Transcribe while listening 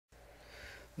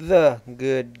The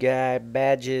Good Guy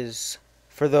Badges,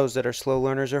 for those that are slow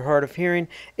learners or hard of hearing,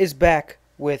 is back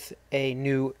with a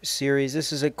new series.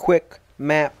 This is a quick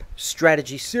map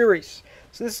strategy series.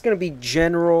 So this is going to be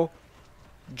general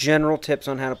tips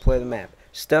on how to play the map.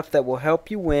 Stuff that will help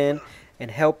you win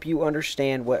and help you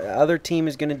understand what other team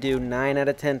is going to do 9 out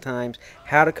of 10 times,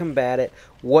 how to combat it,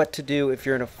 what to do if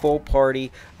you're in a full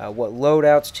party, what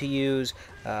loadouts to use,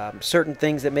 certain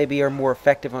things that maybe are more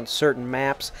effective on certain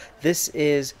maps. This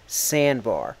is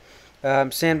Sandbar.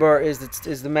 Sandbar is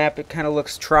the map. It kind of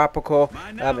looks tropical.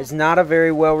 It's not a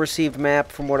very well received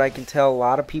map from what I can tell. A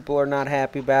lot of people are not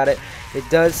happy about it. It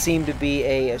does seem to be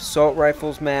a assault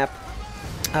rifles map.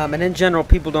 And in general,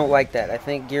 people don't like that. I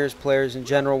think Gears players in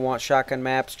general want shotgun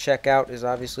maps. Checkout is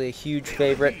obviously a huge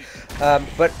favorite.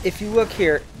 But if you look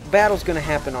here, battle's going to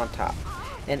happen on top.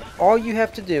 And all you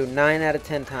have to do 9 out of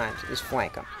 10 times is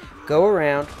flank them. Go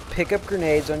around, pick up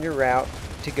grenades on your route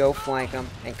to go flank them,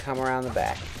 and come around the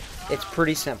back. It's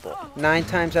pretty simple. 9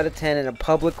 times out of 10 in a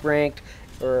public ranked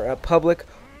or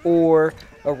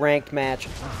a ranked match,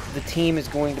 the team is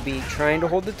going to be trying to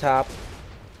hold the top.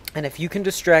 And if you can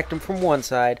distract them from one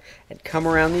side and come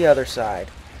around the other side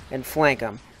and flank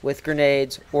them with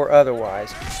grenades or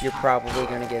otherwise, you're probably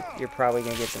going to get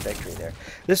the victory there.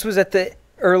 This was at the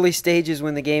early stages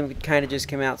when the game kind of just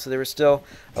came out, so there was still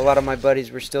a lot of my buddies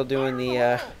were still doing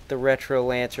the retro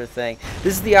Lancer thing.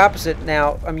 This is the opposite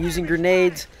now. I'm using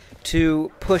grenades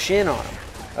to push in on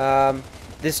them.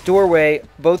 This doorway,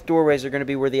 both doorways are going to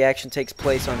be where the action takes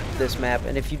place on this map,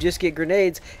 and if you just get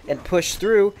grenades and push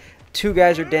through, 2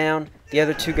 guys are down, the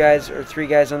other 2 guys or 3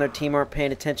 guys on their team aren't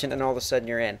paying attention, and all of a sudden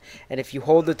you're in. And if you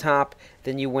hold the top,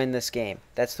 then you win this game.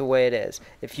 That's the way it is.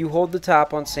 If you hold the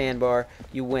top on Sandbar,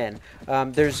 you win.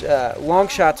 There's long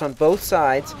shots on both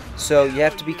sides, so you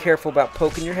have to be careful about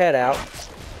poking your head out.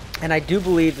 And I do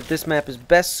believe that this map is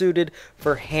best suited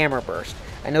for hammer burst.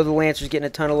 I know the Lancer's getting a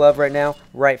ton of love right now,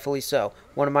 rightfully so.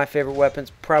 One of my favorite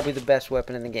weapons, probably the best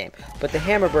weapon in the game. But the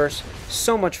hammer burst,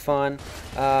 so much fun.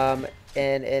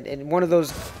 And one of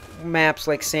those maps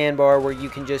like Sandbar where you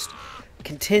can just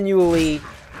continually,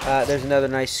 there's another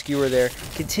nice skewer there,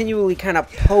 continually kind of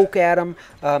poke at them.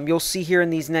 You'll see here in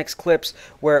these next clips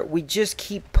where we just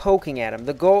keep poking at them.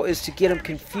 The goal is to get them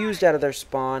confused out of their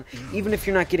spawn. Even if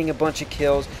you're not getting a bunch of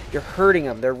kills, you're hurting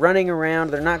them. They're running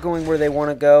around. They're not going where they want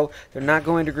to go. They're not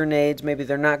going to grenades. Maybe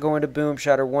they're not going to boom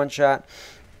shot or one shot.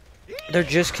 They're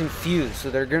just confused. So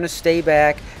they're going to stay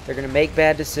back. They're going to make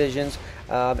bad decisions.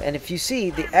 And if you see,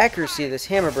 the accuracy of this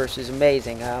hammer burst is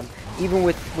amazing. Even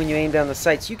when you aim down the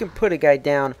sights, you can put a guy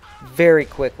down very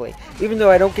quickly. Even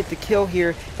though I don't get the kill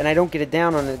here, and I don't get it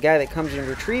down on the guy that comes and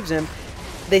retrieves him,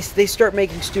 they start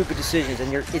making stupid decisions,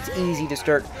 and it's easy to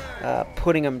start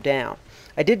putting them down.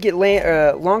 I did get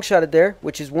long shotted there,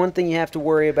 which is one thing you have to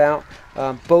worry about.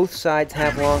 Both sides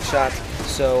have long shots,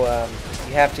 so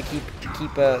you have to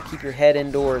keep your head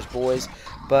indoors, boys.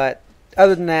 But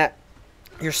other than that,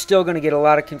 you're still going to get a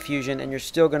lot of confusion, and you're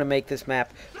still going to make this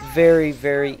map very,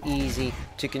 very easy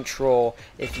to control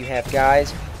if you have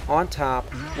guys on top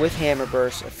with hammer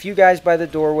bursts, a few guys by the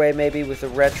doorway maybe with a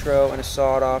retro and a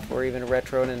sawed-off, or even a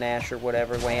retro and a Nash or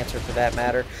whatever, Lancer for that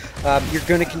matter. You're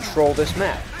going to control this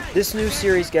map. This new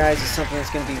series, guys, is something that's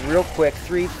going to be real quick,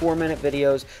 3-4 minute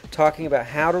videos talking about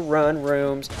how to run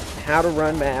rooms, how to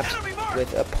run maps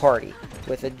with a party,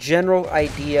 with a general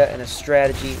idea and a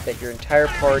strategy that your entire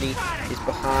party is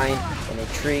behind and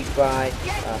intrigued by.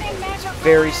 It's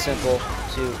very simple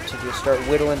to just start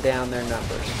whittling down their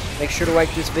numbers. Make sure to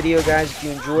like this video, guys, if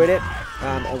you enjoyed it,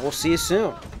 and we'll see you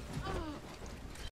soon.